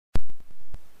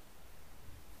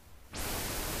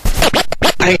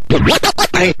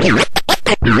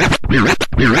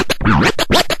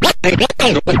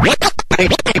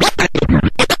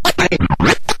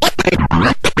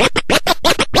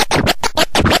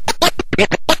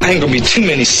Ain't gonna be too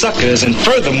many suckers, and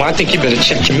furthermore, I think you better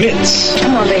check your mitts.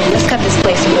 Come on, baby, let's cut this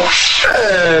place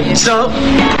loose. Chump,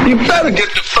 you better get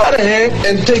the out of here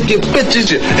and take your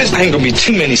pictures. Ain't gonna be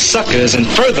too many suckers, and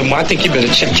furthermore, I think you better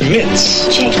check your mitts.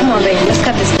 Jake, come on, baby, let's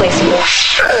cut this place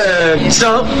loose.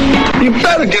 Chump, you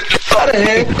better get the out of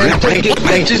here and take your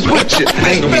pictures with you.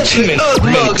 Ain't gonna be too many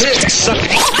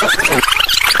suckers.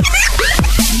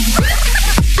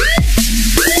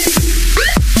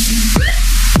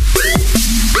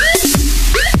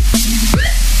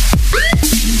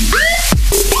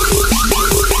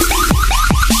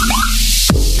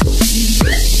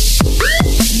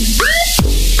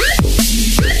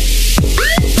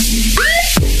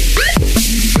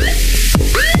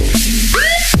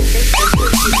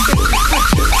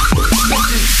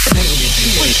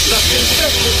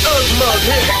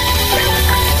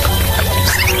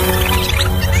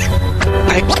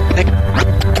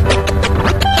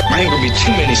 Ain't gonna be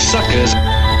too many suckers.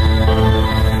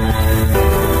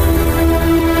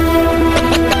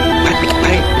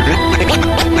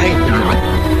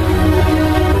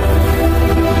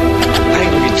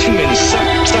 Ain't gonna be too many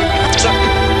suckers,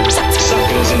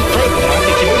 and furthermore, I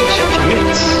think you better check your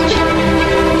mitts.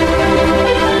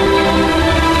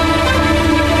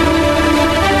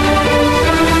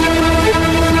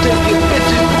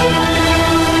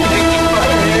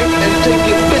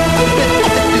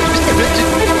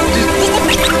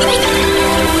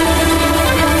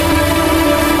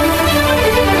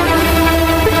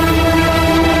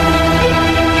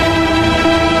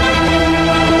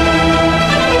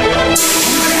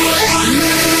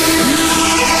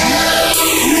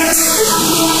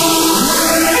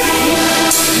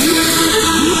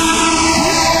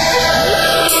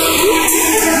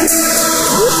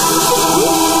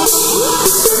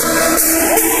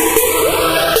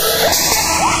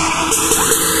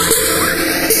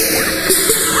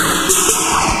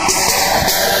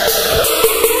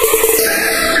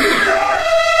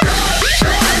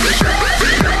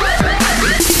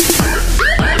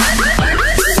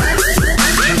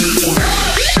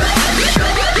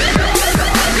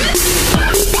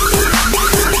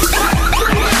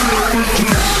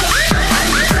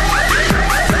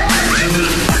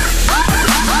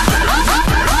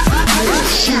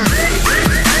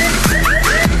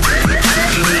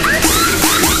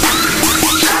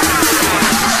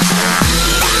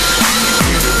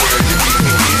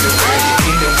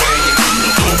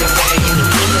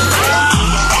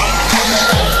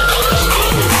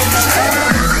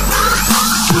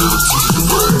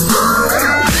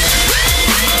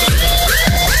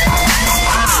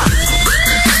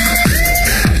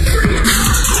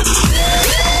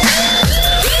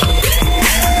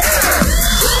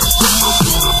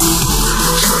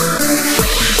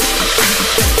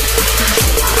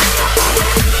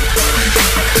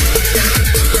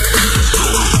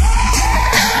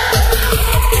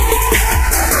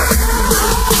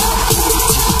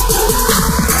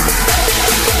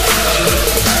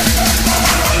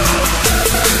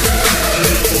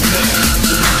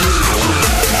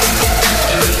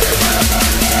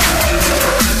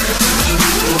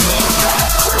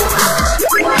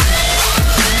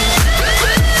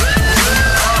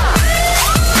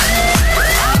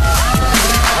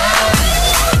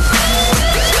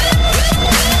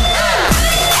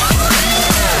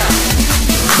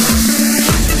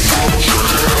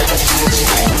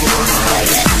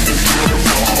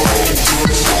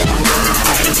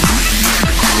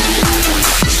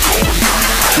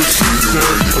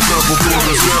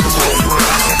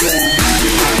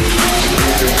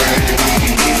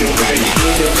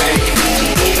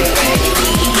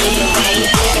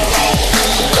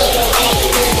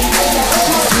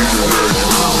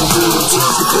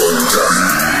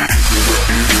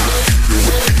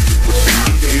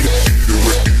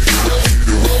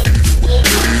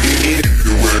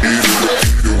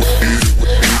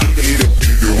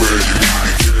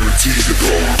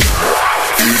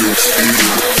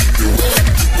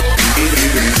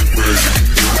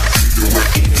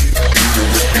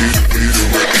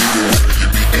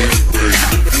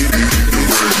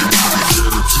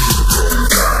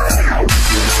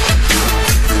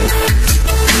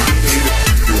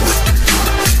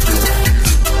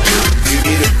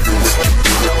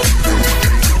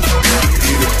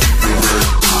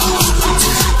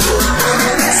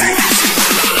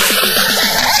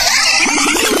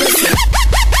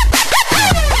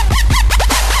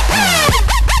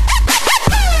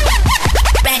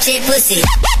 Pussy.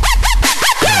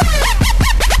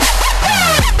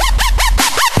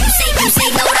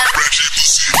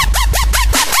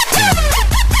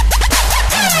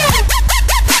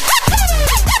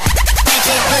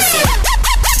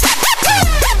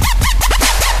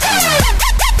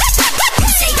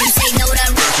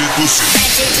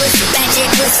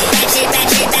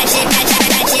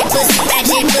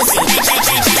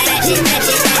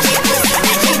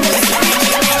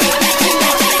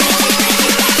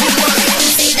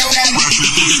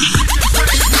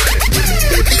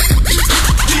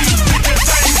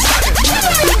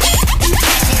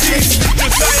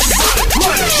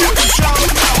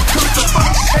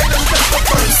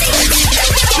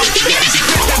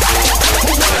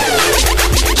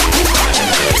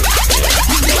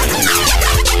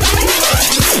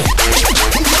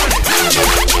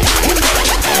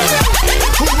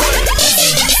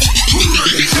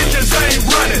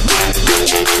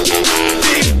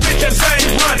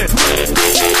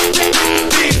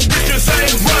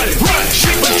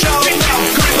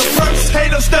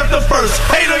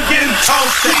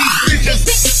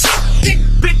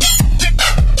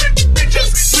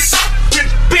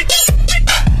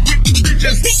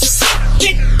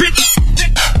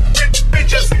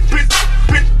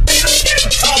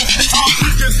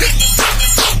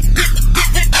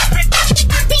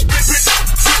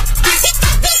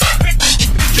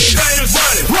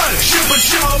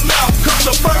 shut your mouth, cause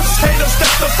the first hater step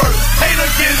the first. Hater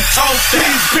getting tossed.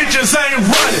 These bitches ain't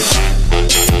running.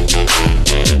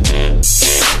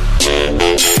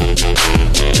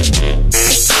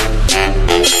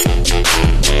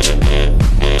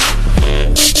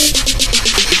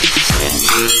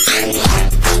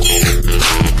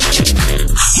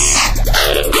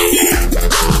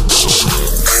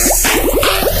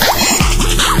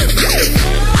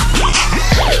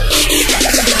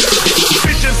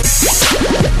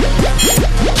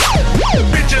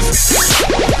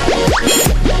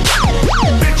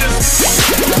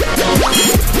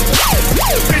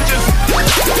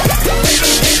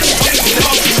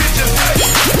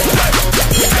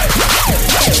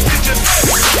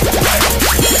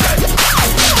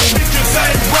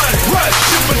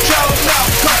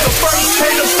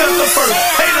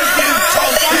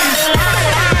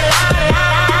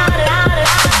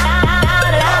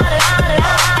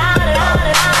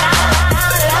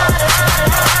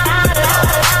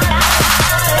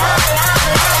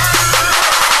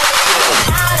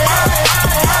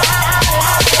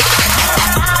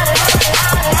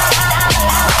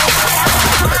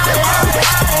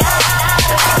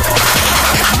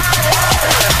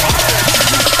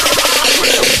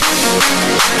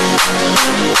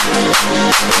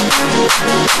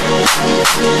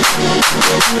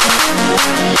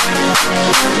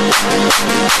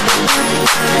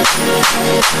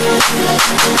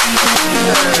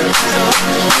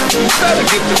 Better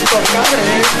get the fuck out of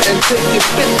here and take your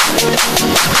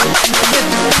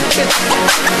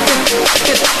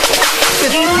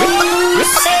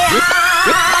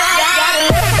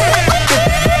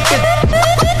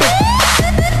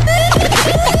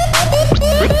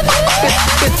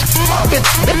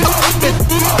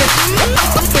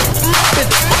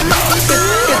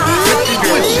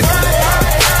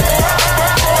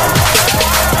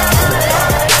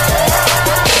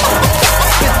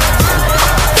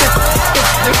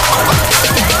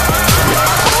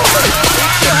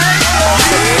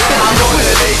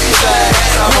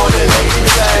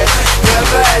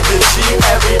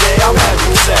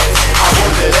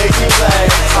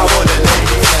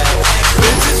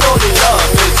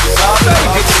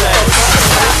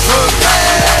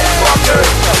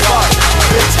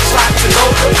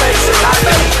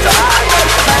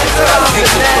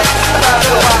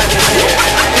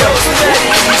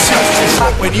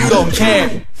when you don't care.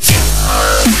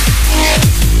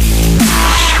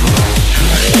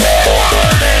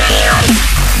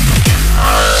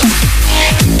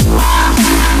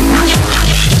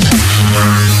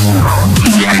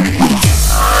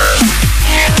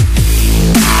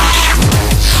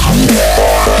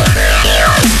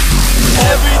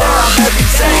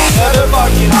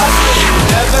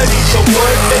 Never need to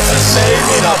work, it's a slave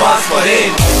in a box for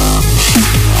it.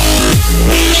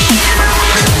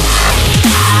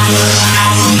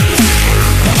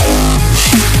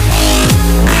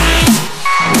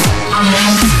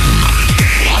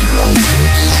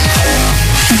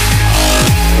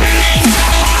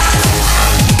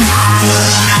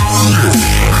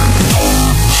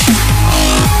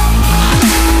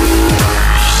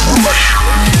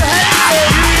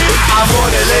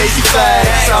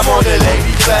 I'm on the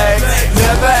lazy flex.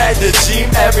 Never at the gym,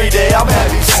 every day I'm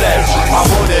having sex. I'm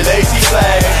on the lazy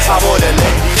flex. I'm on the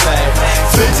lazy flex.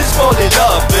 Bitches fall in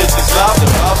love, bitches love the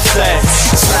rough sex.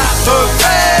 Slap her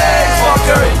face, fuck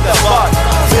her in the butt.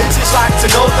 Bitches like to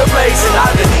know the place and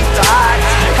underneath the eye.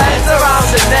 Hands around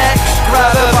the neck,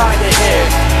 grab her by the hair.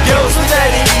 Girls with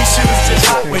any issues just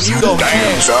like when you don't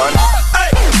care. Son.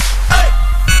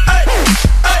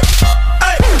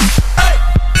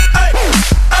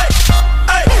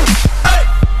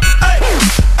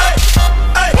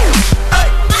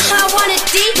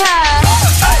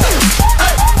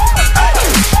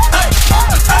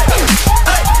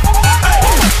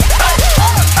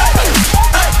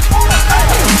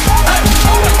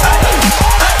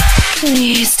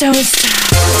 Please don't stop.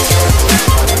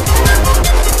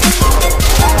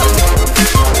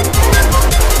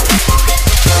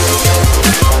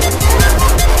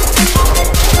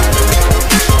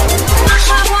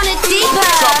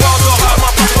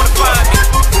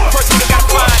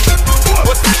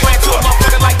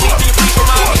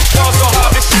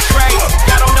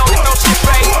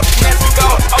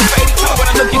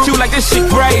 Like this shit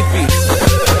gravy.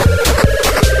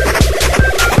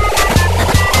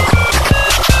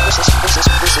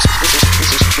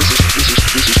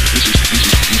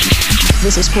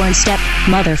 This is porn step,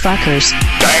 motherfuckers.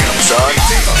 Damn, son.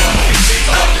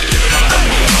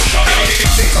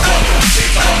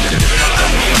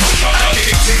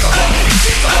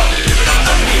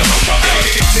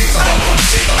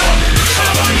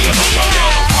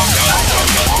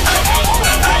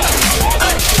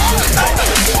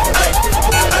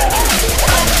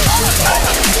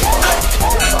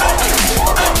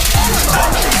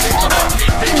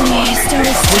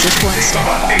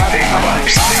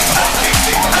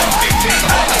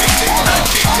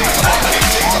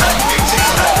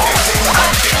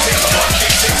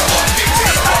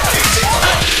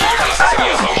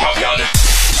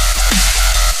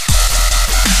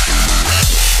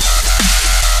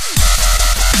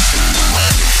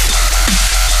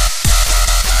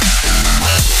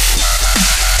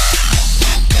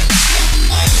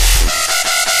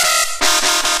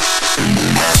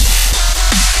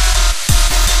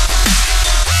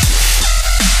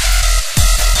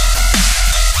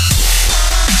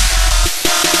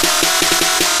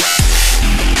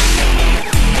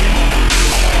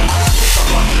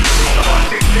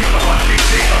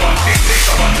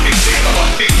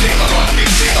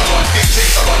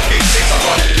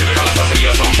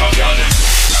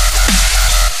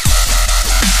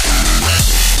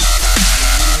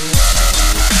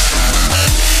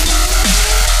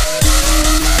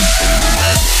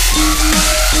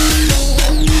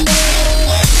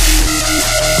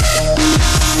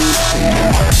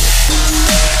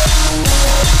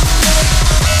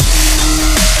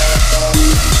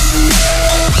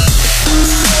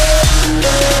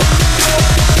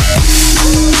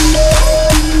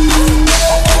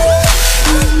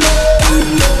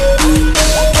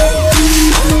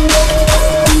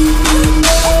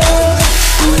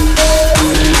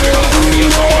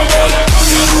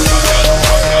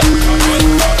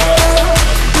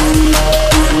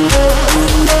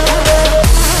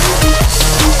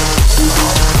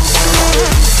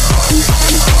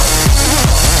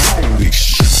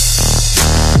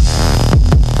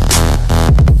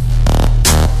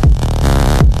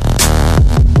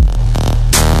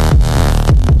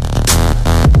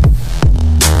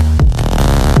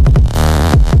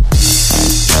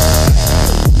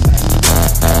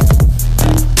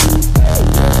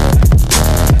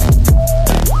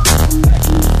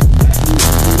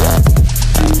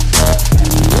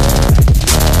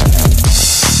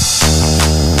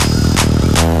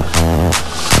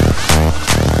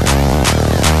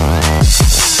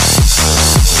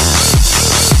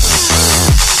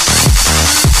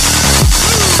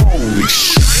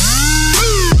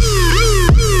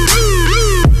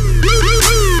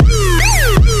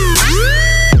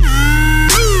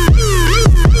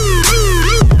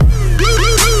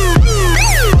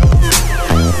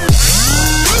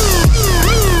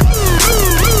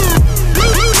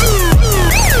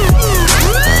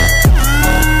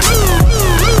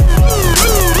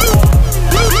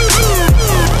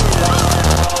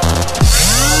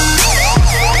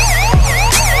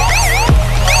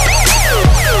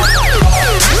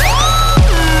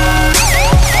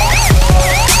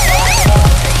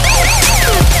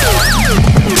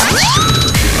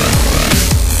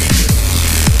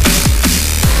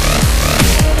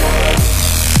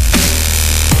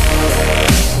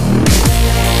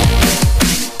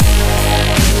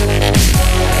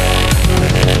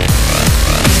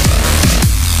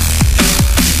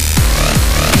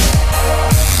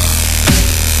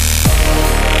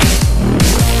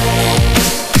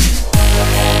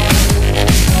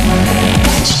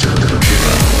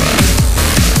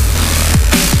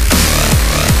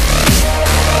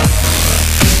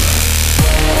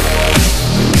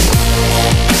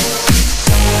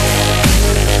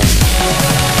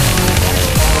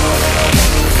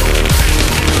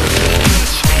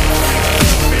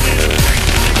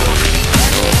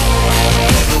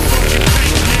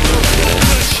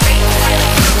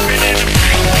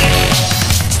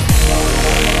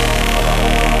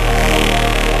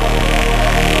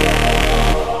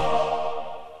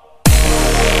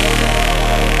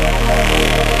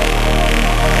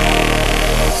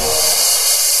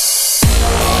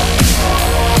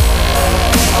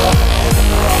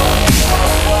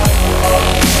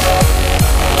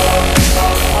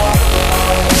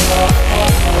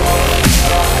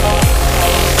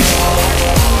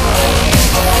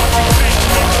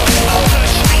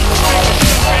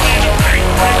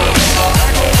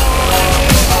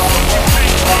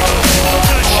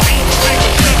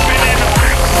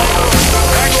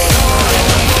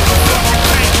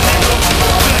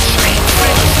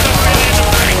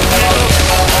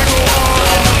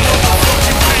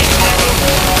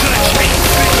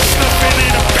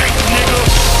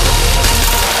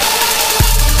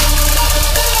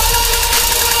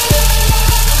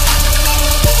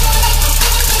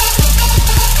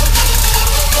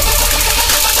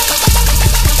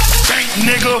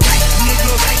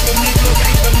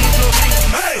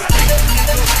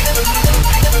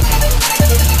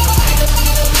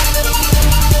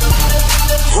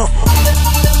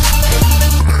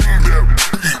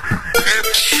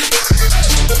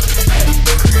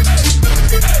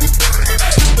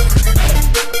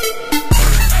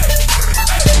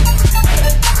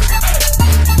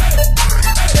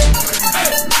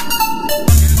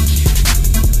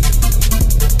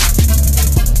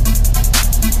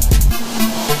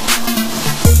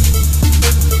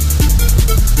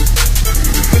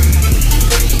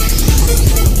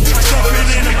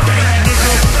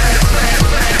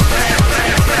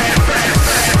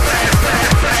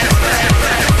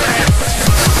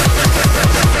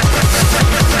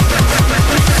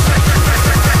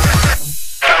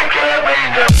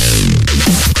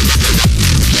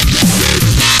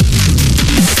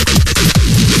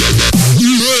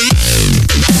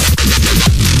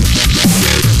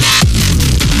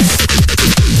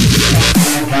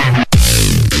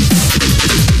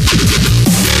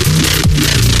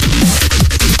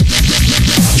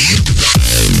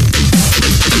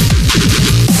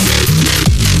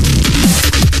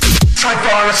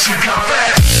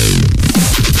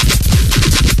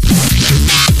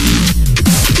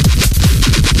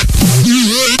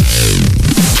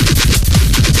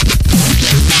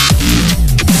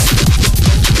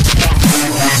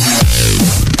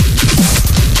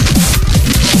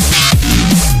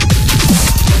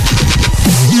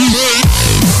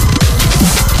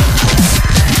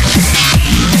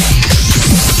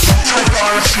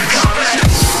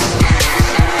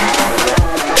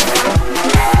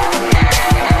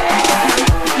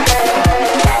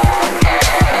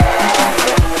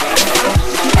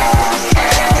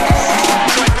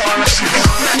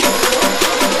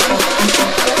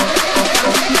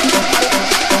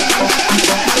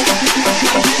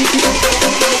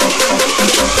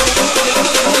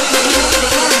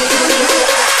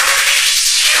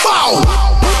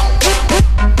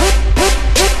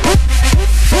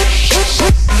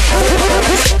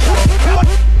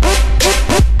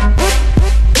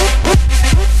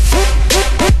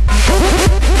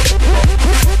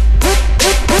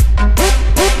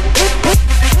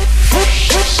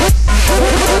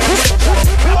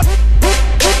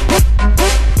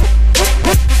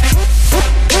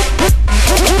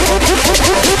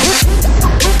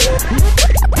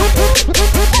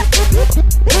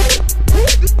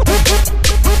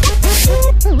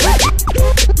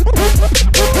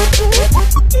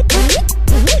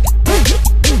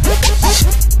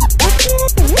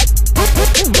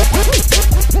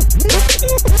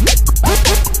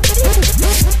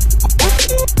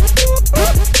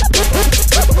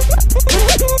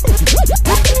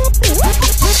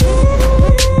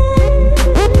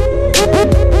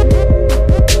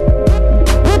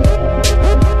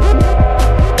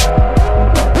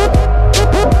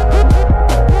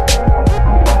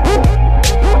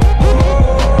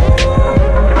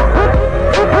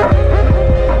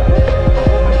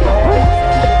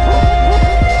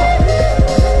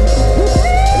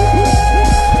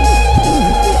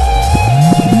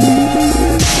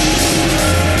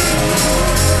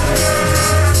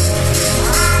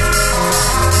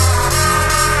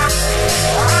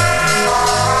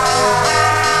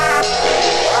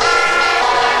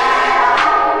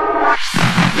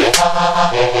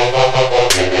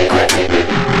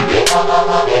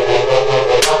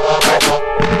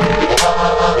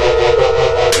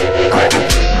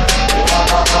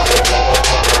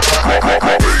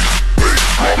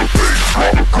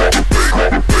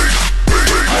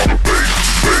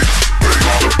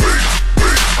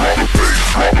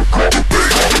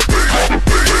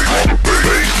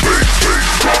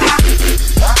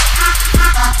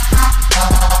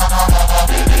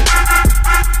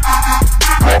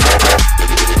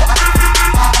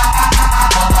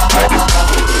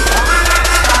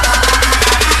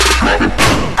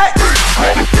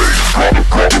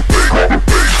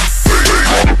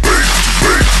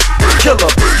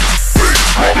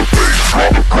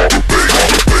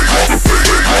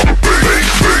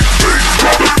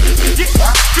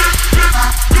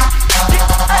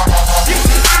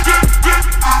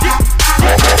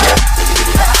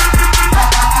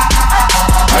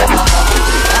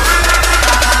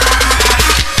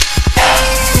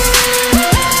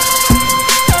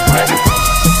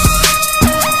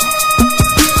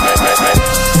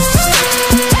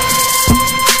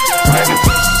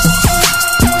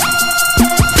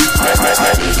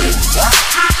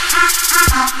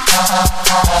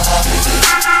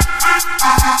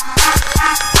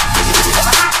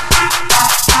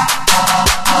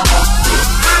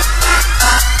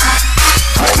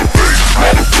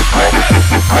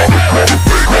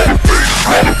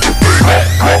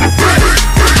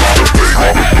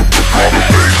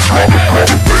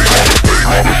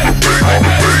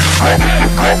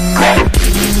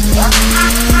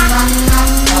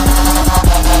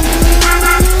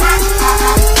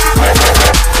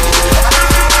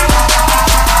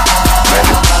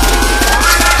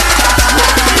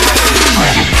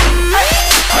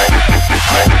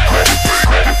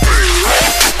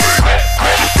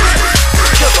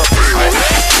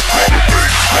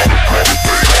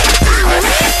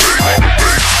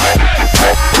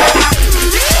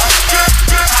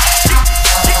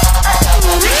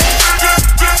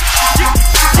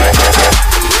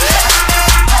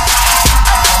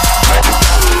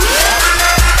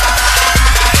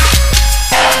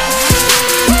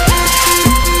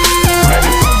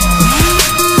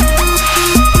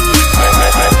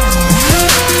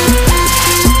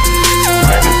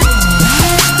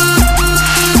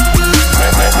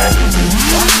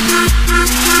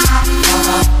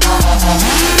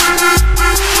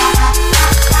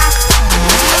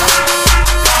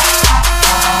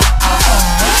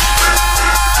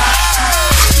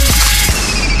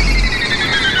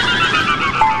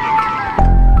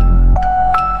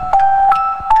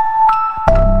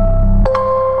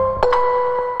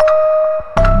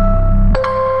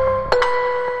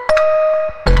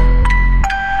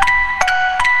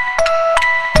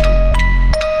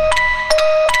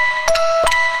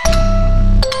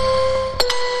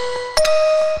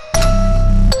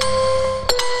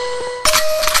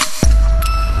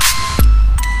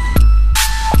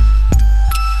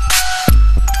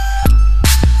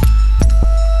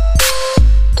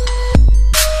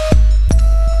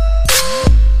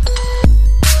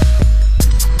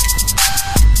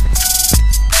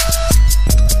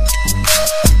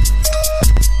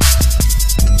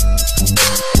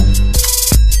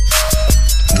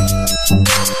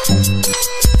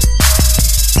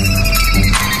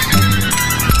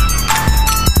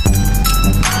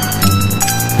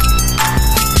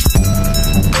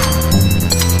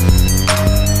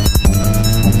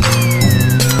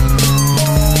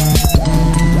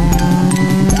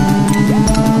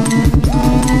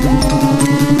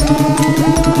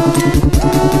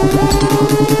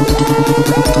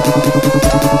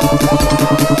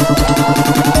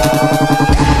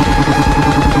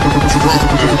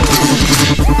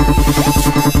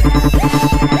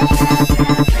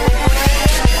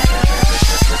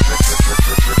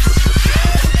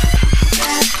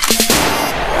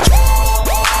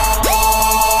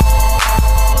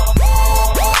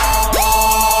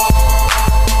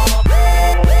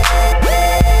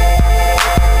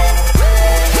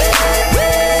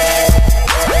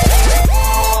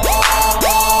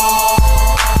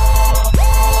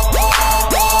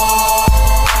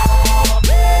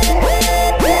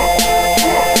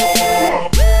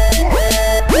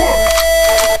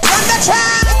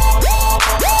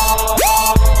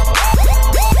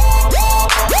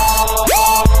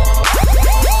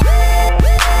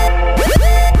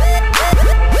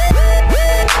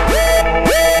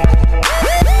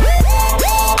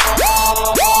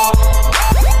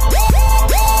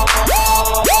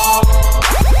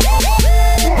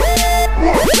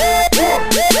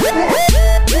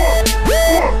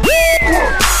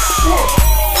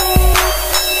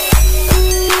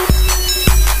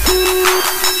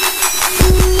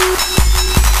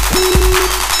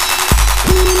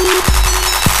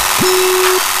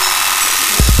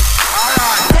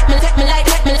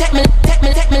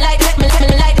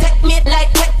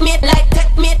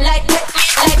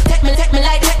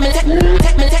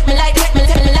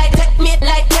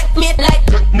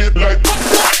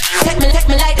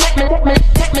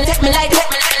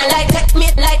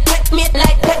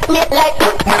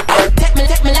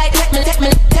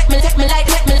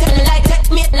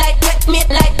 me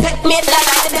like the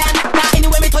dance. Now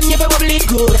anyway me turn you for bubble it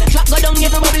good. Drop go down you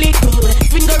for bubble it good.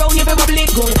 Swing around you for bubble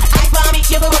it good. I palm it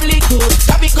you for bubble it good.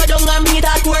 Drop it go down and me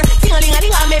that tour. Sing a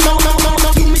ling I make no.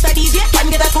 You Mr. DJ can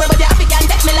get a tour, but you have to can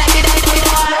take me like the dance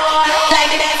floor.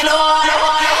 Like the dance floor.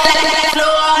 Like the dance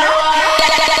floor.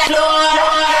 Like the dance floor.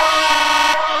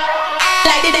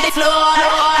 Like the dance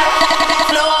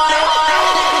floor.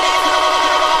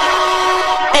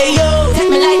 Hey yo,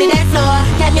 take me like the dance floor.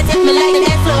 Can you take me like the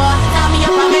dance floor? Tell me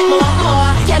up and make me want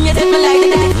more. Can you take me like the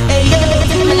dance? Hey yo,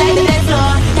 take me like the dance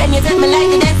floor. Can you take me like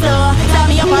the dance floor? Tell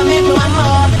me up and make me want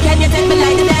more. Can you take me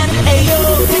like the dance? Hey yo,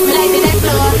 take me like the dance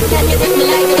floor. Can you take me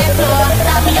like the dance floor?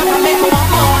 Tell me up and make me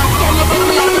want more. Can you take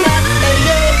me like the dance? Hey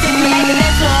yo, take me like the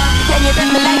dance floor. Can you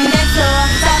take me like the dance floor?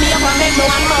 Tell me up and make me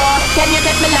want more. Can you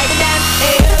take me like the dance?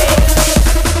 Hey yo.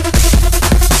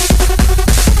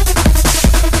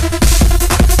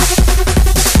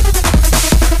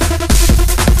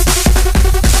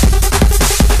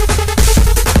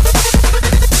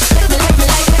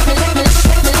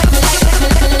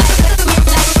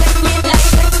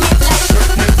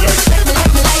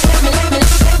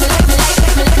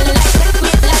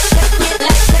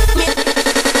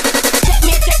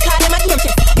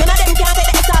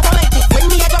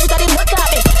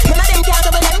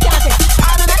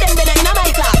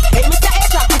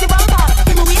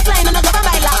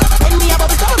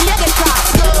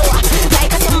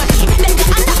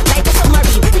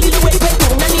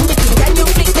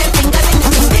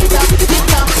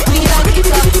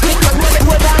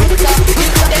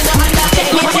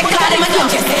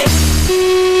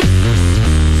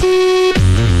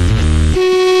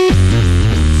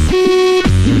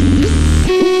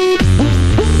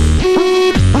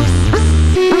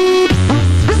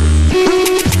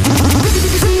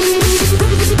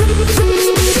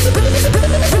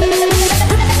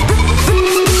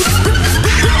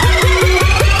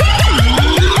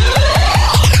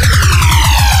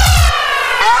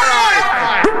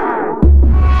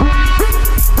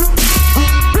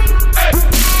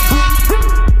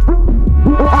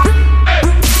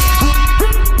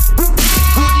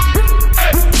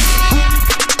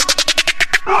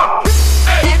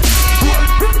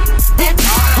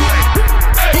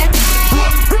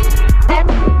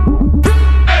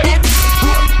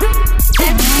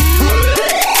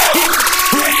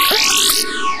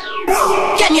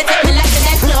 Can you take me like the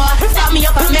dance floor? Start me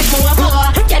up and make me want more.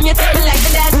 Can you take me like the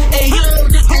dance? Hey you,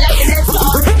 take me like the dance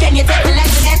floor. Can you take me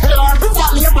like the dance floor?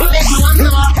 Start me up and make me want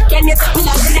more. Can you take me